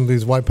amazing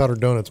these white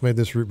powdered donuts made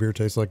this root beer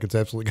taste like it's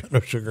absolutely got no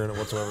sugar in it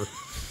whatsoever.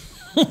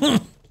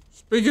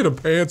 speaking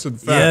of pants and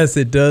fat, Yes,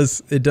 it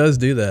does. It does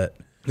do that.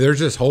 there's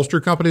this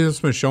holster company that's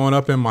been showing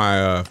up in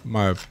my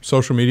my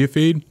social media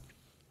feed,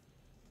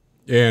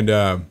 and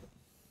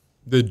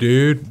the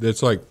dude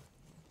that's like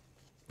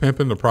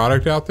pimping the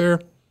product out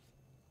there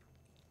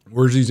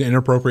wears these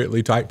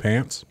inappropriately tight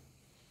pants.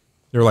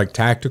 They're like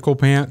tactical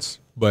pants,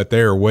 but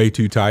they are way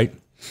too tight.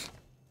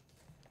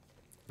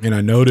 And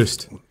I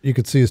noticed, You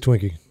could see his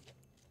Twinkie.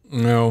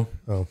 no,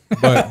 Oh.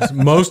 but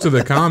most of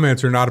the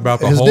comments are not about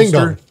the His ding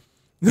holster.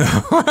 dong.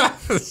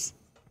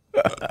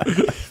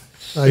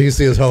 You can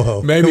see his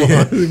ho-ho. Maybe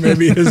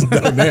his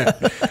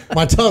donut.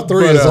 My top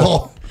 3 But, is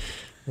all.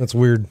 That's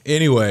weird.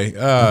 Anyway,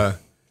 a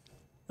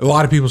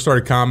lot of people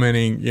started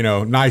commenting,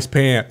 nice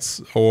pants,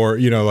 or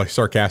like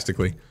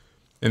sarcastically.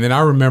 And then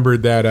I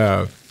remembered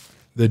that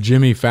the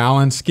Jimmy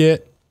Fallon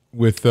skit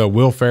with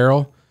Will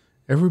Ferrell.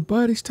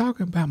 Everybody's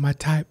talking about my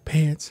tight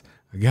pants.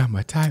 I got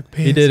my tight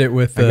pants. He did it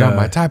with. I got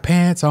my tight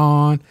pants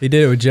on. He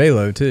did it with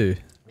J-Lo too.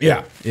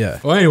 Yeah.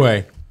 Yeah. Well,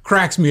 anyway,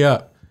 cracks me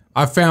up.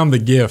 I found the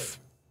GIF,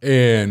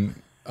 and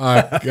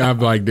I'm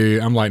like,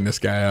 dude, I'm lighting this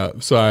guy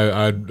up. So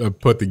I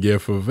put the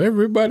GIF of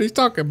everybody's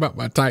talking about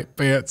my tight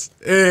pants.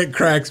 It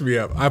cracks me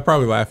up. I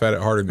probably laugh at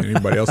it harder than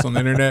anybody else on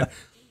the internet,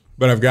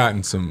 but I've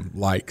gotten some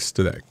likes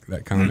to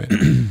that comment.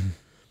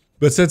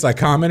 But since I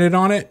commented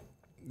on it,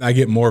 I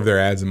get more of their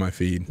ads in my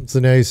feed, So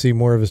now you see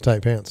more of his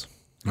tight pants.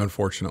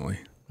 unfortunately.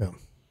 Yeah.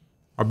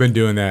 I've been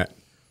doing that.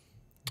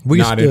 We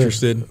Not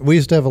interested. We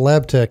used to have a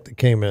lab tech that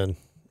came in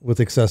with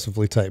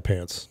excessively tight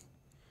pants.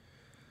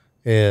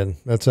 And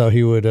that's how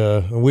he would,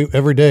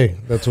 every day,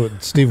 that's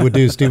what Steve would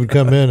do. Steve would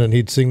come in and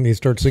he'd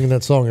start singing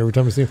that song every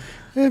time he see him.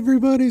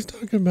 Everybody's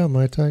talking about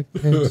my tight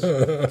pants.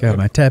 Got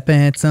my tap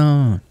pants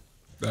on.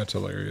 That's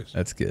hilarious.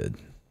 That's good.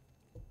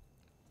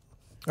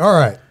 All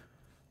right.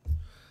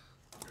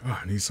 Oh,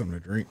 I need something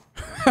to drink.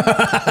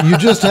 You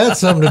just had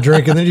something to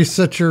drink, and then you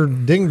set your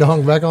ding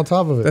dong back on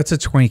top of it. That's a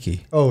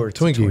Twinkie. Oh, or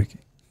Twinkie.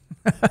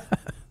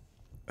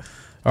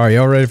 All right,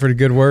 y'all ready for the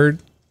good word?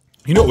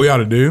 You know what we ought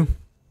to do?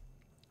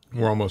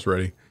 We're almost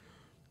ready.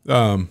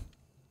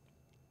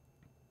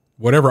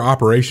 Whatever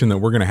operation that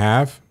we're going to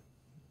have,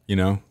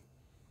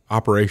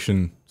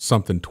 Operation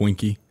something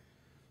Twinkie,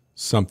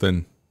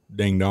 something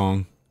ding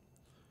dong.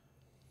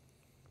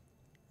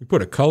 You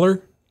put a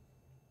color,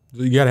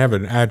 you got to have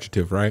an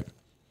adjective, right?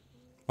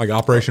 Like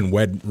Operation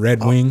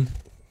Red Wing.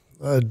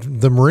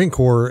 The Marine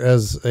Corps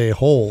as a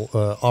whole,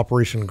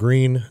 Operation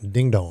Green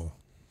Ding Dong.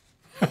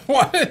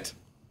 What?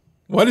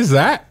 What is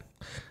that?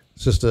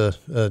 It's just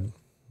a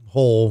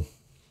whole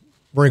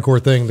Marine Corps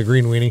thing, the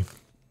green weenie,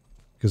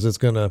 because it's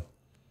going to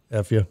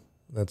F you.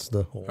 That's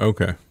the whole.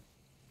 Okay.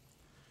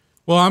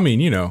 Well, I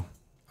mean,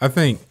 I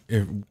think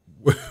if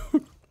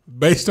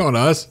based on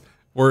us,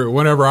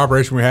 whatever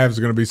operation we have is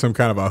going to be some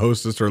kind of a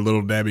Hostess or a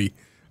Little Debbie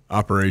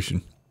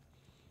operation.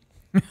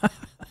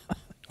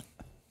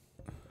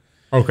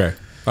 Okay.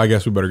 I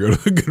guess we better go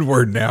to the good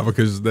word now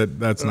because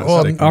that's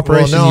not sticking.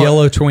 Operation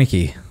Yellow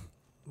Twinkie.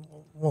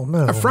 Well,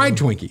 no. A fried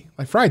Twinkie.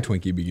 Like fried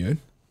Twinkie would be good.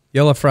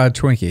 Yellow fried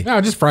Twinkie.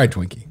 No, just fried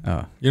Twinkie.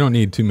 Oh. You don't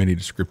need too many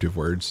descriptive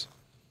words.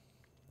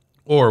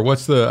 Or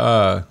what's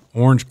the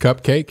orange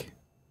cupcake?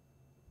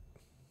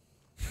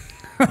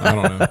 I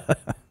don't know.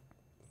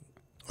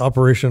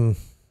 Operation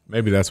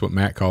Maybe that's what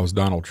Matt calls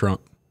Donald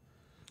Trump.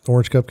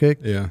 Orange Cupcake?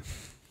 Yeah.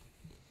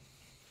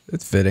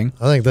 It's fitting.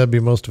 I think that'd be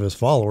most of his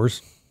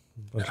followers.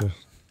 Bunch of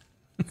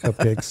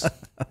cupcakes.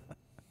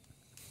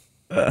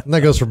 And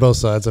that goes for both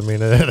sides. I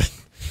mean,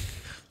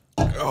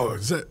 Oh,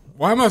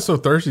 why am I so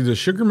thirsty? Does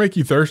sugar make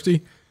you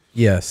thirsty?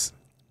 Yes.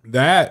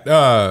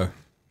 That,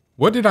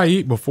 what did I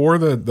eat before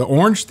the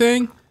orange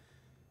thing?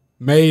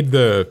 Made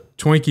the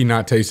Twinkie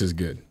not taste as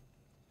good.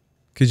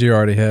 Because you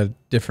already had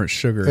different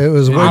sugar. it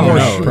was way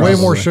more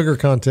probably. sugar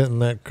content in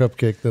that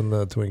cupcake than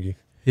the Twinkie.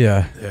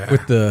 Yeah.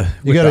 With the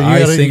You got to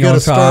on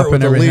top start with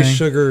and the everything. least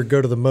sugar,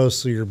 go to the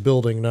most, so you're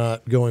building,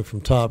 not going from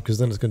top, because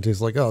then it's going to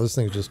taste like, oh, this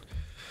thing's just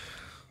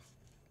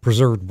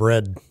preserved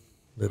bread.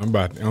 I'm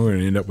going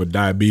to end up with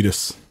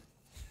diabetes.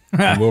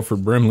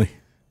 Wilford Brimley.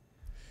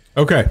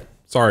 Okay.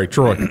 Sorry,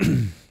 Troy.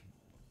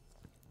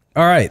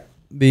 All right.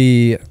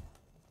 The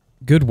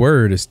good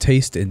word is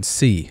taste and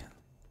see.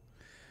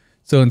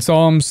 So in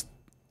Psalm.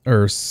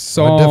 I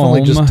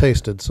definitely just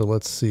tasted, so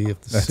let's see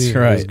if the seeing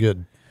is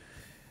good.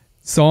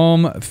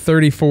 Psalm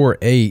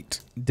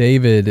 34:8.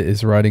 David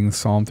is writing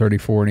Psalm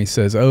 34, and he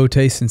says, "Oh,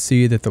 taste and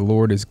see that the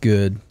Lord is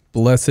good.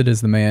 Blessed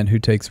is the man who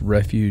takes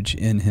refuge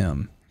in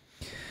him."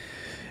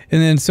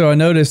 And then so I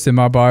noticed in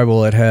my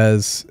Bible it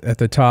has at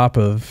the top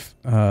of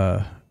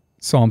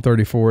Psalm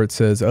 34, it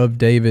says, "Of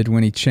David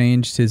when he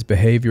changed his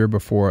behavior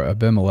before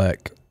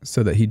Abimelech,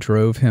 so that he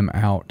drove him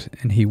out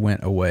and he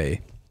went away."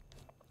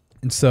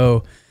 And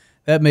so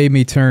that made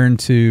me turn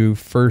to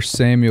 1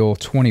 Samuel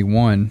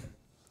 21.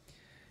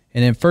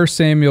 And in 1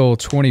 Samuel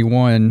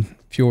 21,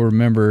 if you'll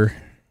remember,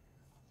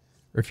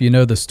 or if you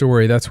know the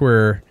story, that's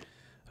where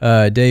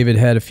David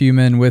had a few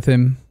men with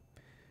him.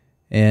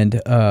 And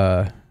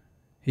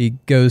he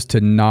goes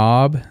to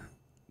Nob,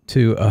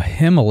 to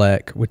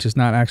Ahimelech, which is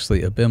not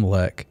actually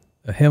Abimelech.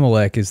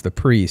 Ahimelech is the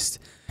priest.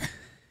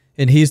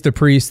 And he's the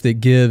priest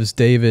that gives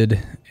David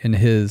and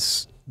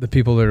the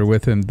people that are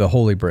with him the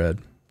holy bread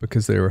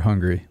because they were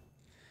hungry.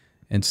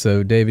 And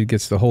so David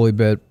gets the holy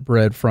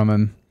bread from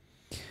him.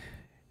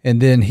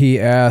 And then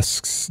David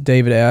asks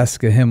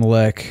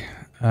Ahimelech,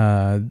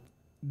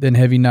 then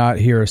have you not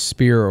here a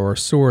spear or a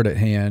sword at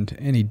hand?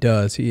 And he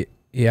does. He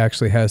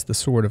actually has the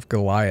sword of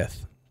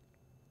Goliath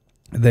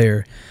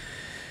there.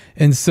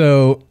 And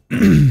so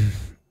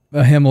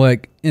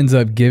Ahimelech ends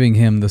up giving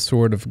him the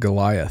sword of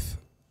Goliath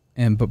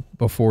and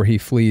before he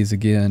flees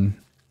again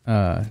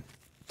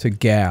to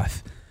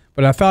Gath.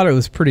 But I thought it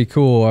was pretty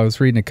cool. I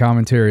was reading a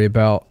commentary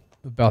about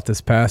this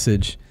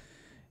passage,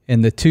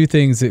 and the two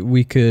things that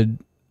we could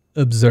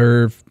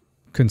observe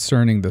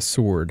concerning the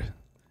sword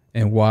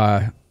and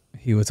why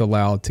he was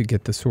allowed to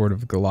get the sword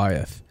of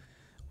Goliath,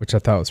 which I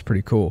thought was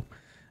pretty cool.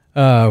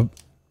 One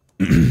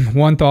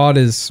thought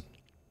is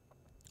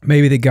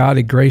maybe that God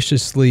had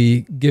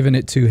graciously given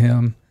it to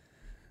him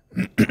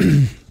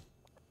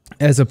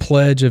as a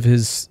pledge of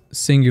his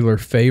singular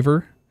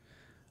favor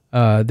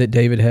that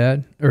David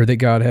had, or that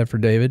God had for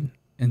David.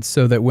 And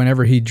so that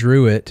whenever he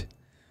drew it,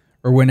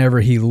 or whenever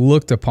he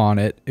looked upon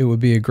it, it would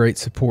be a great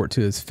support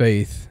to his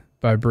faith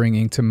by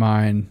bringing to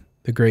mind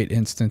the great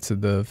instance of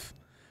the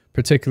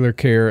particular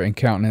care and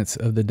countenance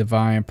of the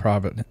divine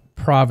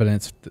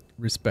providence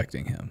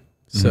respecting him.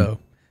 Mm-hmm. So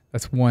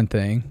that's one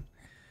thing.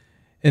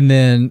 And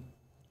then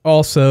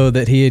also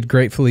that he had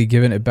gratefully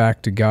given it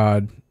back to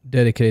God,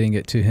 dedicating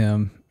it to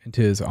him and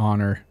to his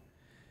honor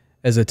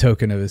as a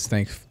token of his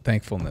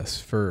thankfulness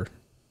for,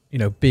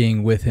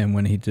 being with him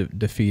when he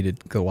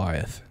defeated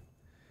Goliath.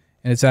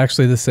 And it's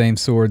actually the same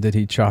sword that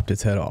he chopped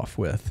his head off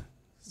with.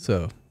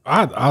 So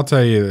I'll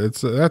tell you,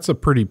 that's a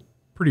pretty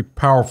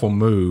powerful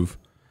move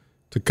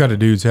to cut a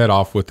dude's head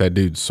off with that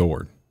dude's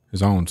sword,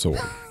 his own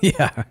sword.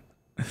 Yeah.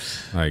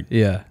 Like,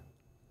 Yeah.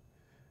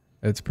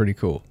 That's pretty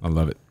cool. I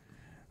love it.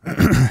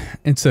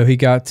 And so he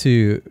got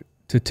to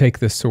take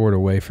the sword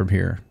away from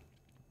here.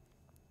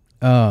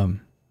 And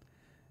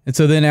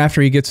so then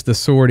after he gets the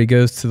sword, he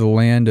goes to the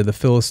land of the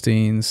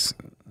Philistines,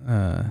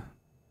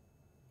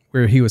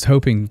 where he was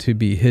hoping to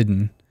be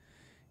hidden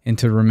and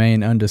to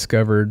remain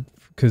undiscovered,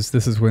 because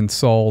this is when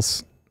Saul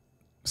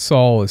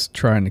is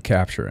trying to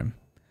capture him.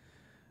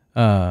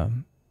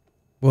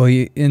 Well,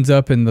 he ends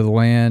up in the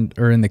land,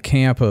 or in the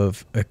camp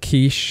of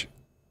Achish,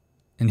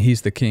 and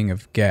he's the king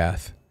of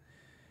Gath.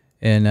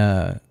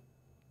 And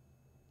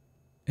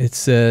it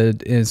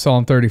said in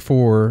Psalm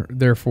 34,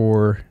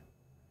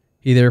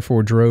 he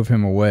therefore drove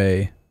him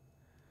away,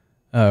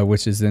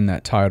 which is in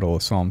that title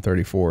of Psalm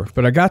 34.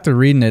 But I got to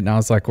reading it, and I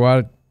was like,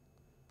 well,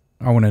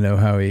 I want to know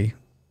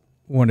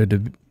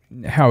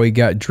how he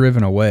got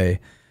driven away.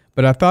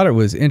 But I thought it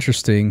was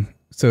interesting.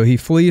 So he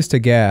flees to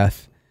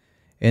Gath,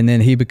 and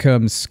then he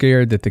becomes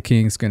scared that the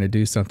king's going to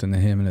do something to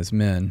him and his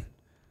men.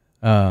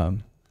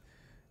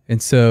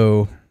 And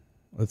so,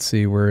 let's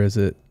see, where is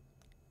it?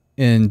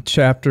 In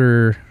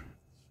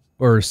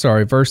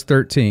verse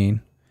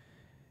 13,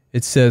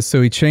 it says,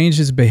 so he changed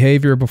his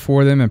behavior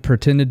before them and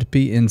pretended to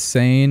be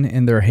insane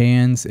in their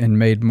hands and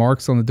made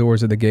marks on the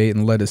doors of the gate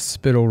and let his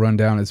spittle run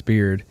down his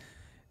beard.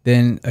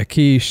 Then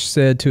Achish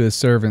said to his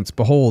servants,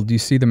 behold, you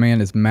see the man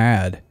is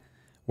mad.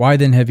 Why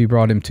then have you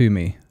brought him to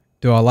me?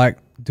 Do I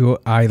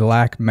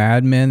lack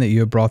madmen that you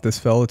have brought this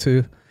fellow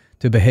to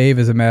behave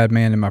as a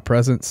madman in my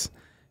presence?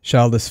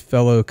 Shall this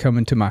fellow come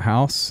into my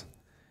house?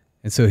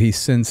 And so he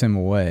sends him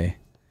away.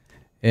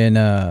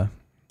 And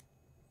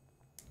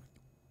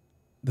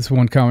this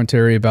one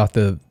commentary about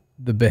the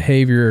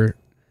behavior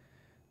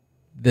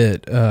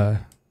that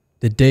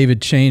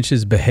David changed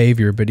his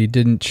behavior, but he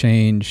didn't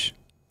change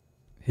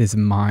his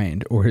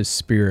mind or his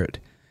spirit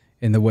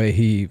in the way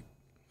he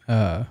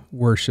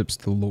worships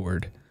the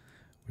Lord,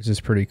 which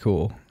is pretty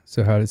cool.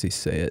 So how does he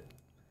say it?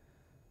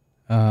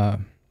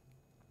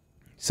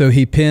 So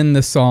he penned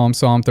the Psalm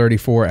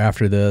 34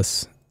 after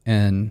this,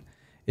 and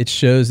it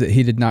shows that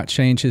he did not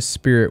change his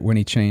spirit when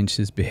he changed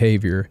his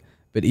behavior,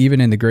 but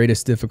even in the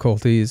greatest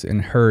difficulties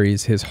and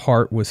hurries, his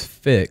heart was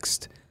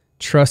fixed,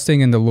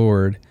 trusting in the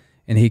Lord,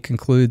 and he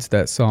concludes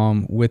that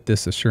psalm with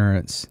this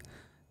assurance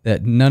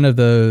that none of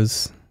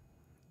those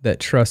that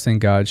trust in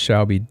God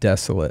shall be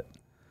desolate,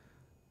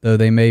 though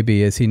they may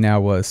be, as he now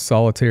was,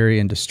 solitary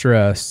and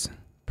distressed,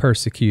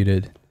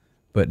 persecuted,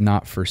 but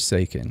not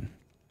forsaken.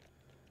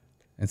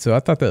 And so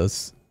I thought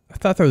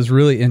that was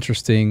really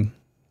interesting,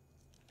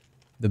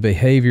 the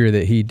behavior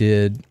that he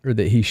did, or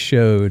that he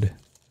showed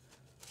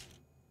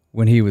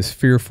when he was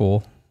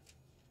fearful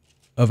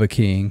of a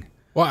king.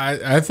 Well,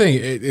 I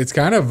think it's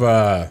kind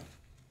of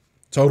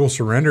total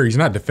surrender. He's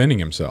not defending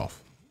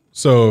himself.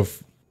 So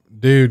if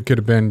dude could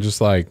have been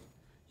just like,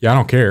 yeah, I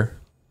don't care,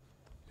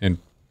 and,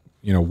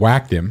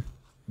 whacked him.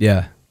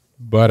 Yeah.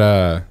 But,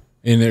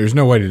 and there's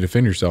no way to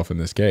defend yourself in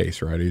this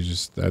case, right? He's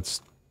just,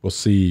 we'll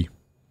see.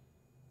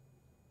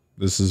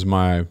 This is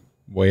my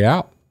way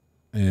out,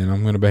 and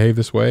I'm going to behave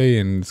this way,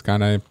 and it's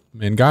kind of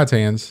in God's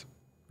hands,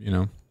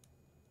 Yeah,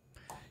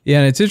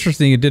 and it's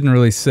interesting. It didn't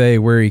really say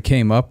where he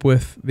came up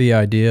with the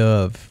idea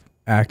of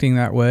acting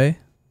that way,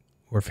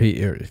 or if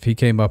he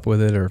came up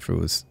with it, or if it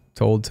was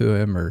told to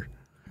him, or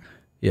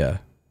yeah.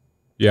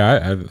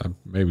 Yeah, I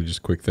maybe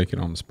just quick thinking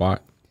on the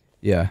spot.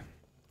 Yeah,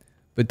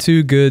 but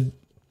two good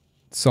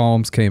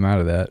psalms came out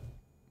of that.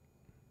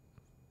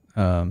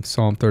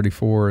 Psalm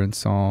 34 and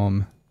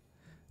Psalm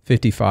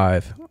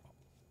 55.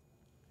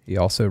 He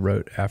also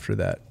wrote after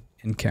that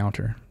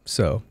encounter.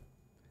 So,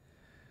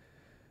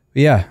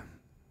 yeah.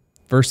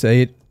 Verse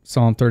 8,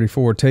 Psalm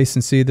 34, taste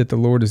and see that the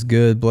Lord is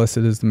good. Blessed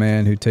is the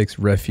man who takes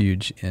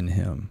refuge in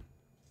him.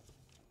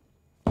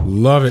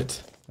 Love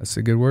it. That's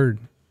a good word.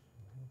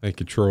 Thank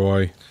you,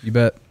 Troy. You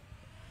bet.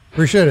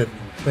 Appreciate it.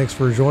 Thanks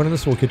for joining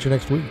us. We'll catch you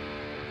next week.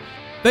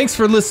 Thanks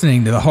for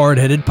listening to the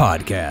Hardheaded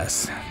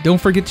Podcast.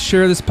 Don't forget to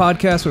share this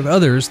podcast with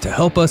others to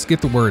help us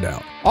get the word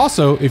out.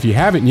 Also, if you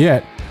haven't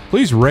yet,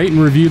 please rate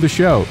and review the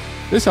show.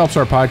 This helps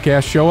our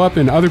podcast show up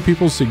in other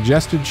people's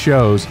suggested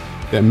shows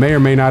that may or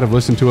may not have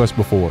listened to us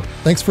before.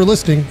 Thanks for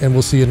listening, and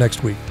we'll see you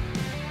next week.